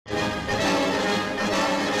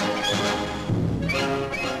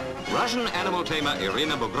Russian animal tamer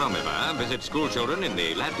Irina Burgrimova visits school children in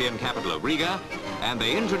the Latvian capital of Riga, and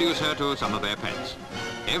they introduce her to some of their pets.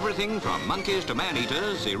 Everything from monkeys to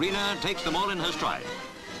man-eaters, Irina takes them all in her stride.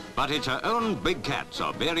 But it's her own big cats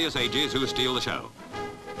of various ages who steal the show.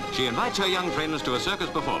 She invites her young friends to a circus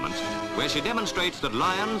performance where she demonstrates that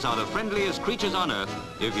lions are the friendliest creatures on earth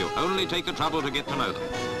if you only take the trouble to get to know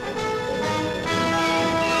them.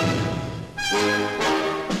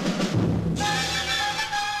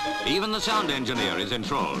 Even the sound engineer is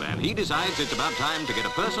enthralled, and he decides it's about time to get a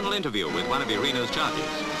personal interview with one of Irina's charges.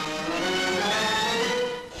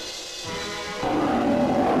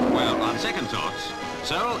 Well, on second thoughts,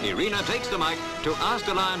 so Irina takes the mic to ask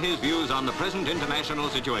the lion his views on the present international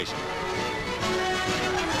situation.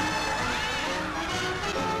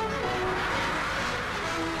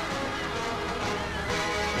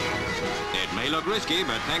 It may look risky,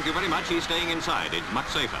 but thank you very much, he's staying inside. It's much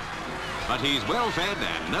safer. But he's well fed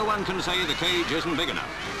and no one can say the cage isn't big enough.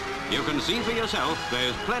 You can see for yourself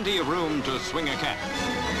there's plenty of room to swing a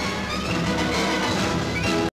cat.